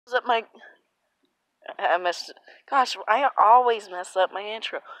Is that my... I messed... Gosh, I always mess up my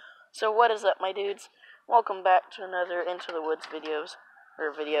intro. So what is up, my dudes? Welcome back to another Into the Woods videos.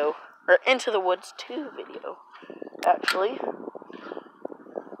 Or Into the Woods 2 video, actually.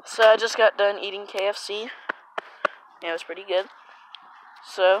 So I just got done eating KFC. Yeah, it was pretty good.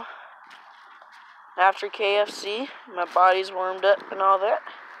 So, after KFC, my body's warmed up and all that.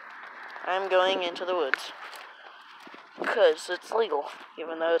 I'm going into the woods. Because it's legal.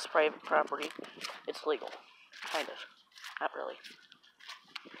 Even though it's private property, it's legal. Kind of. Not really.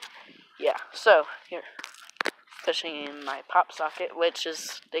 Yeah, so, here. Pushing in my pop socket, which is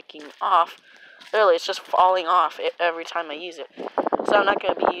sticking off. Literally, it's just falling off every time I use it. So I'm not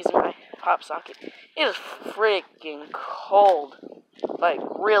going to be using my pop socket. It is freaking cold. Like,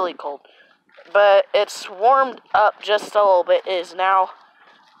 really cold. But it's warmed up just a little bit. It is now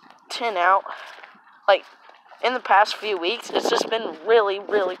 10 out. Like, in the past few weeks, it's just been really,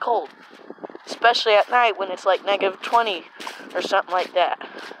 really cold. Especially at night when it's like -20 or something like that.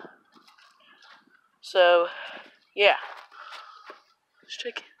 So, yeah. Let's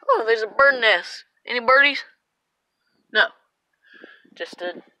check it. Oh, there's a bird nest. Any birdies? No. Just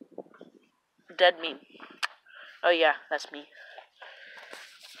a dead meme. Oh yeah, that's me.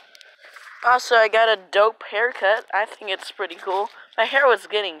 Also, I got a dope haircut. I think it's pretty cool. My hair was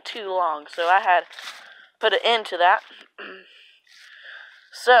getting too long, so I had put an end to that.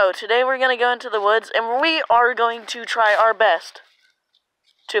 So, today we're going to go into the woods, and we are going to try our best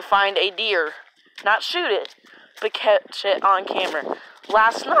to find a deer. Not shoot it, but catch it on camera.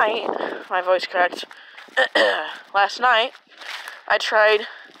 Last night, my voice cracked. Last night, I tried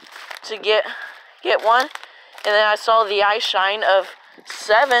to get one, and then I saw the eye shine of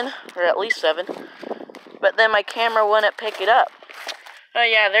 7, or at least 7, but then my camera wouldn't pick it up. Oh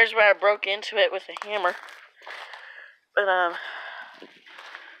yeah, there's where I broke into it with a hammer. But,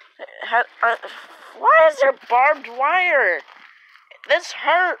 why is there barbed wire? This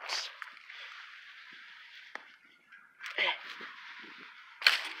hurts.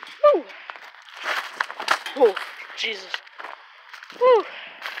 Woo. Oh, Jesus. Woo.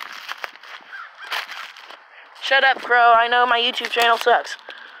 Shut up, Crow. I know my YouTube channel sucks.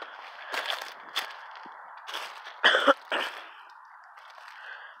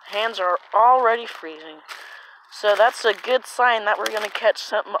 Hands are already freezing. So that's a good sign that we're going to catch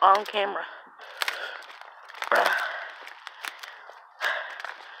something on camera.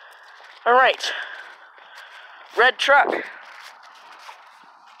 Alright. Red truck.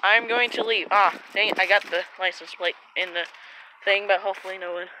 I'm going to leave. Ah, dang it. I got the license plate in the thing, but hopefully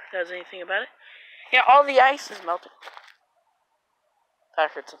no one does anything about it. Yeah, all the ice is melted. I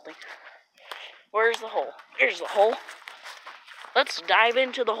heard something. Where's the hole? Here's the hole. Let's dive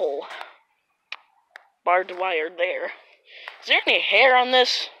into the hole. Barbed wire there. Is there any hair on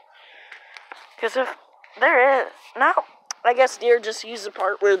this? Because if there is, no. I guess deer just use the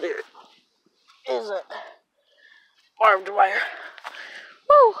part where there isn't barbed wire.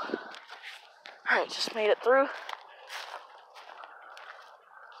 Woo! Alright, just made it through.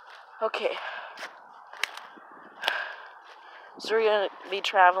 Okay. So we're going to be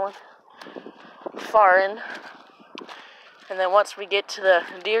traveling far in. And then once we get to the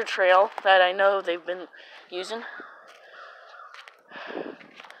deer trail that I know they've been using,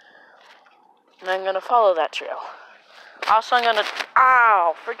 and I'm going to follow that trail. Also, I'm going to...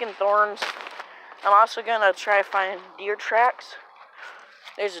 Ow! Freaking thorns. I'm also going to try to find deer tracks.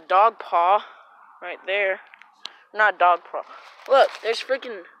 There's a dog paw right there. Not dog paw. Look, there's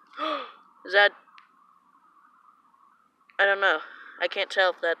freaking... Is that... I don't know. I can't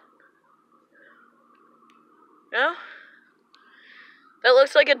tell if that... No? That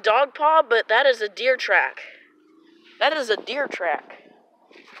looks like a dog paw, but that is a deer track. That is a deer track.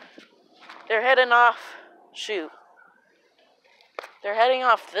 They're heading off... Shoot. They're heading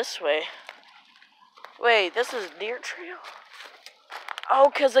off this way. Wait, this is deer trail? Oh,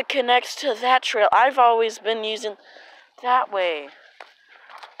 because it connects to that trail. I've always been using that way.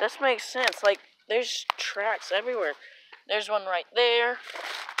 This makes sense. Like, there's tracks everywhere. There's one right there,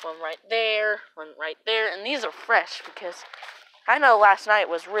 one right there, one right there. And these are fresh because I know last night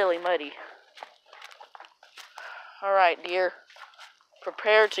was really muddy. Alright, deer.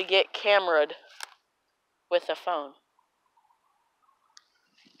 Prepare to get cameraed with a phone.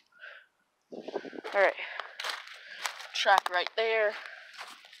 Alright. Track right there.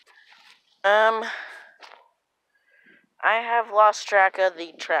 I have lost track of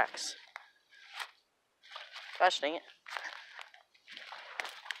the tracks. Gosh dang it.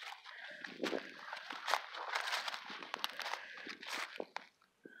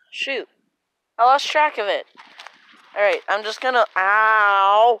 Shoot. I lost track of it. Alright, I'm just gonna,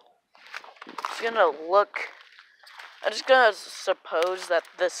 ow! Just gonna look, I'm just gonna suppose that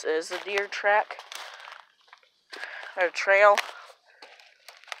this is a deer track, or trail.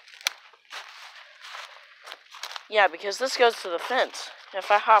 Yeah, because this goes to the fence.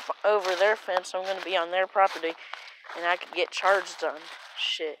 If I hop over their fence, I'm gonna be on their property, and I could get charged on.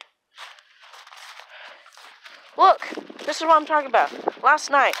 Shit. Look! This is what I'm talking about.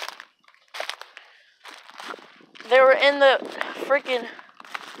 Last night, they were in the freaking,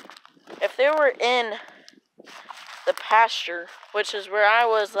 if they were in the pasture, which is where I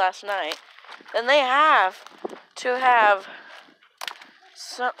was last night, then they have to have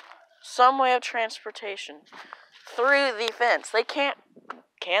some way of transportation through the fence. They can't,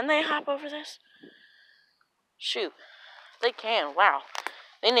 can they hop over this? Shoot, they can. Wow,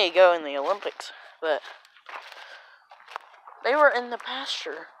 they need to go in the Olympics. But they were in the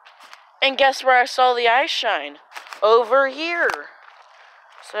pasture, and guess where I saw the ice shine? Over here.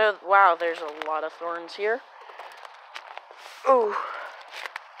 So wow, there's a lot of thorns here. Ooh,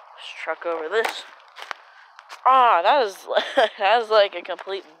 let's truck over this. Ah, that is like a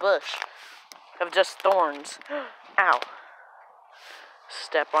complete bush of just thorns. Ow.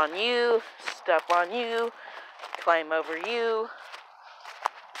 Step on you, climb over you.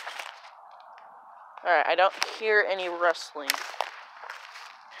 Alright, I don't hear any rustling.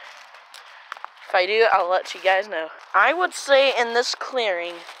 If I do, I'll let you guys know. I would say in this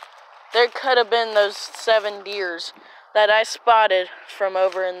clearing, there could have been those 7 deers that I spotted from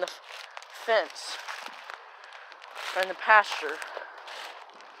over in the fence, or in the pasture.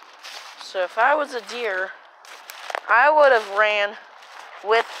 So if I was a deer, I would have ran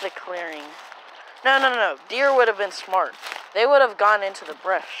with the clearing. No. Deer would have been smart. They would have gone into the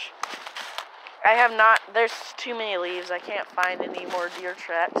brush. I have not, there's too many leaves. I can't find any more deer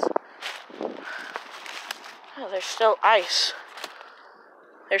tracks. Oh, there's still ice.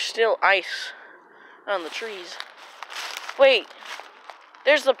 There's still ice on the trees. Wait,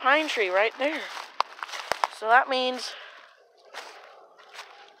 there's the pine tree right there. So that means,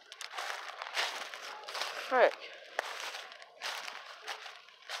 frick.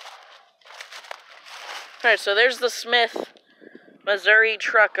 Alright, so there's the Smith, Missouri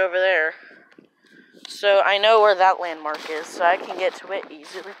truck over there. So I know where that landmark is, so I can get to it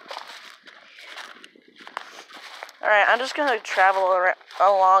easily. Alright, I'm just going to travel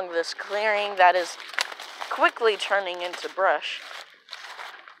along this clearing that is quickly turning into brush.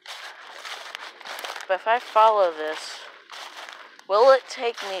 But if I follow this, will it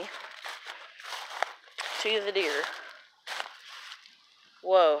take me to the deer?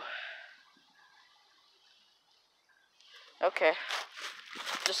 Whoa. Okay.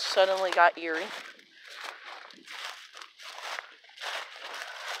 Just suddenly got eerie.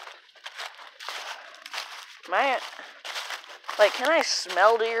 Like, can I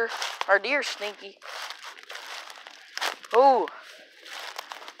smell deer? Are deer sneaky? Ooh.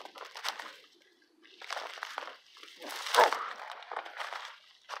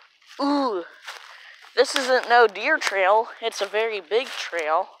 Ooh. This isn't no deer trail. It's a very big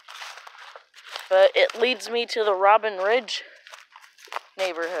trail. But it leads me to the Robin Ridge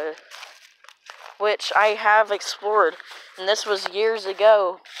neighborhood, which I have explored. And this was years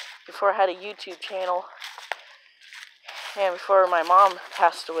ago, before I had a YouTube channel. And before my mom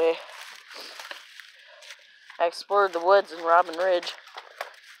passed away, I explored the woods in Robin Ridge.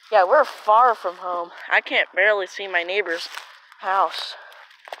 Yeah, we're far from home. I can't barely see my neighbor's house.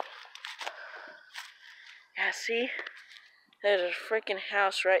 Yeah, see? There's a freaking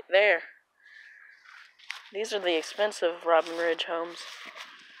house right there. These are the expensive Robin Ridge homes.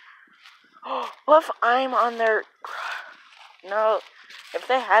 Oh, what if I'm on their... No, if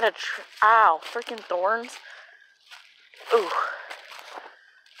they had a... Ow, freaking thorns. Ooh.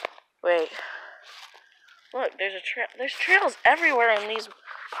 Wait. Look, there's trails everywhere in these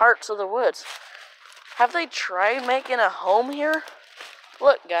parts of the woods. Have they tried making a home here?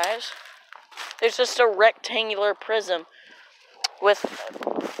 Look, guys. There's just a rectangular prism with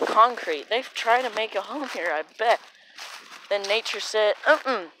concrete. They've tried to make a home here, I bet. Then nature said,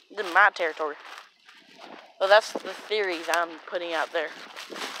 this is my territory. Well, that's the theory that I'm putting out there.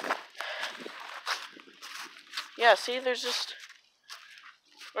 Yeah, see, there's just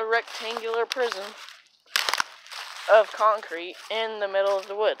a rectangular prism of concrete in the middle of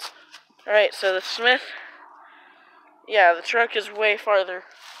the woods. Alright, so the Smith, yeah, the truck is way farther.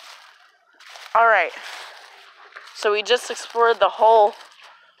 Alright, so we just explored the whole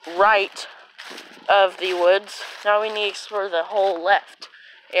right of the woods. Now we need to explore the whole left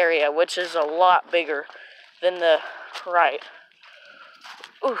area, which is a lot bigger than the right.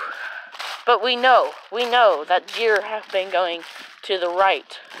 Ooh. But we know that deer have been going to the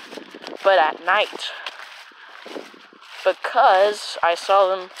right, but at night. Because I saw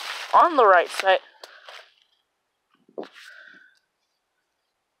them on the right side.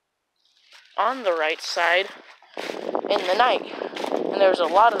 On the right side in the night. And there's a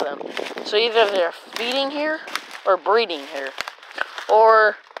lot of them. So either they're feeding here or breeding here.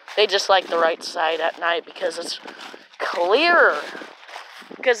 Or they just like the right side at night because it's clearer.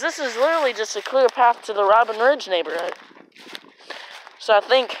 Because this is literally just a clear path to the Robin Ridge neighborhood. So I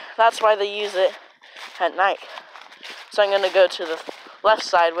think that's why they use it at night. So I'm going to go to the left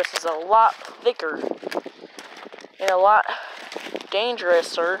side, which is a lot thicker and a lot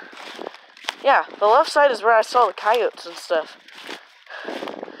dangerous-er. Yeah, the left side is where I saw the coyotes and stuff.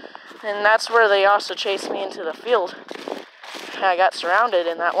 And that's where they also chased me into the field. And I got surrounded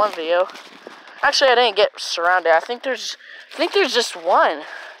in that one video. Actually, I didn't get surrounded. I think there's just one.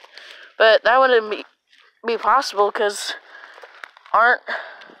 But that wouldn't be possible because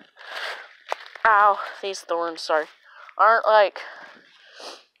these thorns, sorry. Aren't like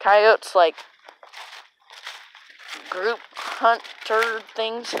coyotes like group hunter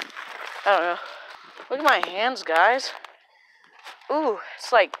things? I don't know. Look at my hands, guys. Ooh,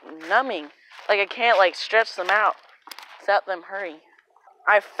 it's like numbing. Like I can't like stretch them out without them hurting.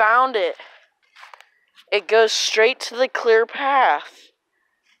 I found it. It goes straight to the clear path.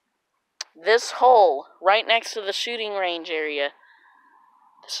 This hole right next to the shooting range area.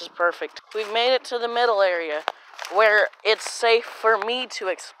 This is perfect. We've made it to the middle area where it's safe for me to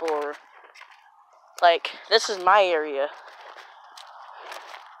explore. Like, this is my area.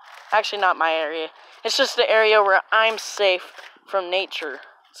 Actually, not my area. It's just the area where I'm safe from nature.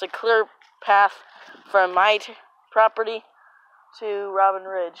 It's a clear path from my property to Robin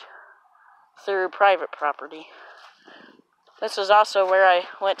Ridge through private property. This is also where I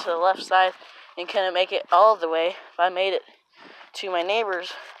went to the left side and couldn't make it all the way. If I made it to my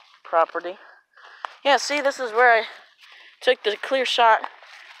neighbor's property. Yeah, see, this is where I took the clear shot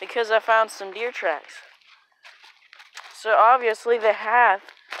because I found some deer tracks. So obviously they have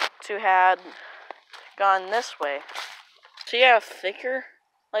to have gone this way. See how thicker?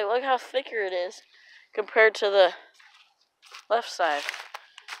 Like, look how thicker it is compared to the left side.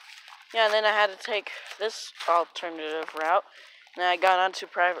 Yeah, and then I had to take this alternative route, and I got onto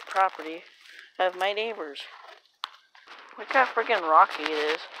private property of my neighbors. Look how freaking rocky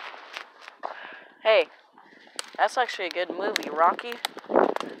it is. Hey, that's actually a good movie, Rocky.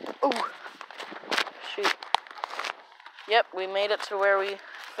 Ooh, shoot. Yep, we made it to where we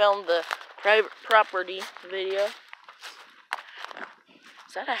filmed the private property video.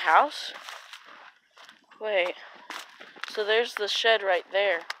 Is that a house? Wait, so there's the shed right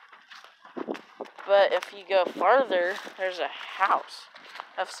there. But if you go farther, there's a house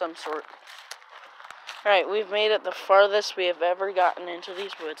of some sort. Alright, we've made it the farthest we have ever gotten into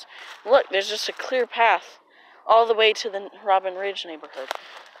these woods. Look, there's just a clear path all the way to the Robin Ridge neighborhood.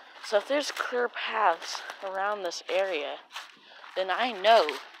 So if there's clear paths around this area, then I know.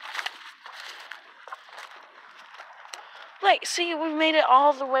 Like, see, we made it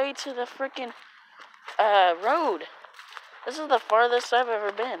all the way to the freaking road. This is the farthest I've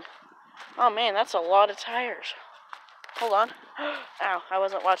ever been. Oh man, that's a lot of tires. Hold on. Ow, I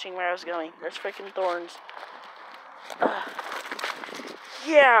wasn't watching where I was going. There's freaking thorns.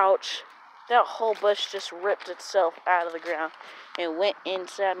 Ouch. That whole bush just ripped itself out of the ground and went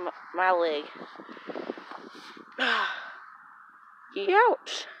inside my leg.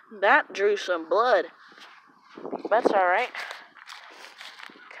 Ouch. That drew some blood. That's alright.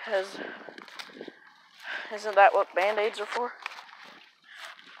 Because isn't that what Band-Aids are for?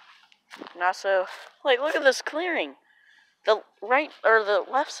 And also, like, look at this clearing. The right, or the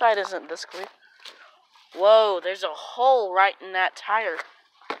left side isn't this clear. Whoa, there's a hole right in that tire.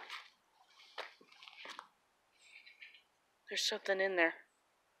 There's something in there.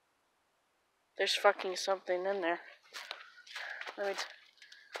 There's fucking something in there. I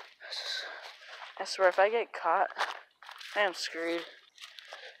swear, if I get caught, I am screwed.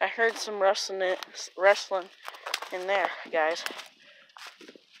 I heard some wrestling in there, guys.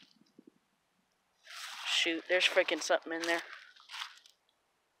 Shoot, there's freaking something in there.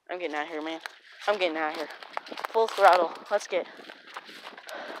 I'm getting out of here, man. I'm getting out of here. Full throttle. Let's get.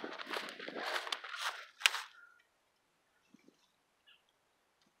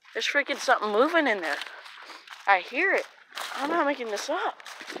 There's freaking something moving in there. I hear it. I'm not making this up.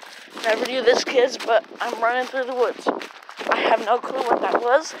 Never knew this, kids, but I'm running through the woods. I have no clue what that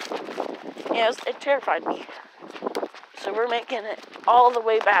was. Yes, it terrified me. So we're making it all the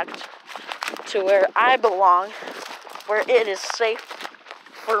way back to where I belong, where it is safe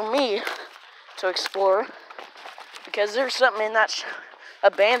for me to explore, because there's something in that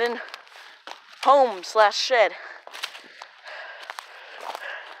abandoned home / shed.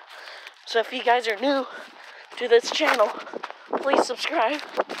 So if you guys are new to this channel, please subscribe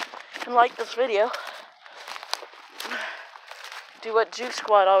and like this video. Do what Juke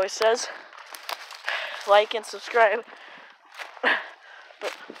Squad always says. Like and subscribe.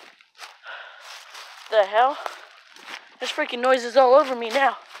 The hell? There's freaking noises all over me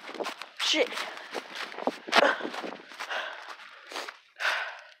now. Shit.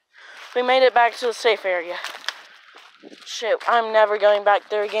 We made it back to the safe area. Shit, I'm never going back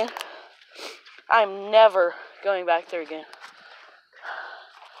there again. I'm never going back there again.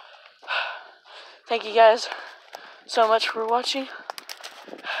 Thank you guys so much for watching.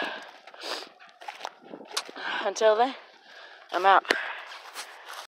 Until then, I'm out.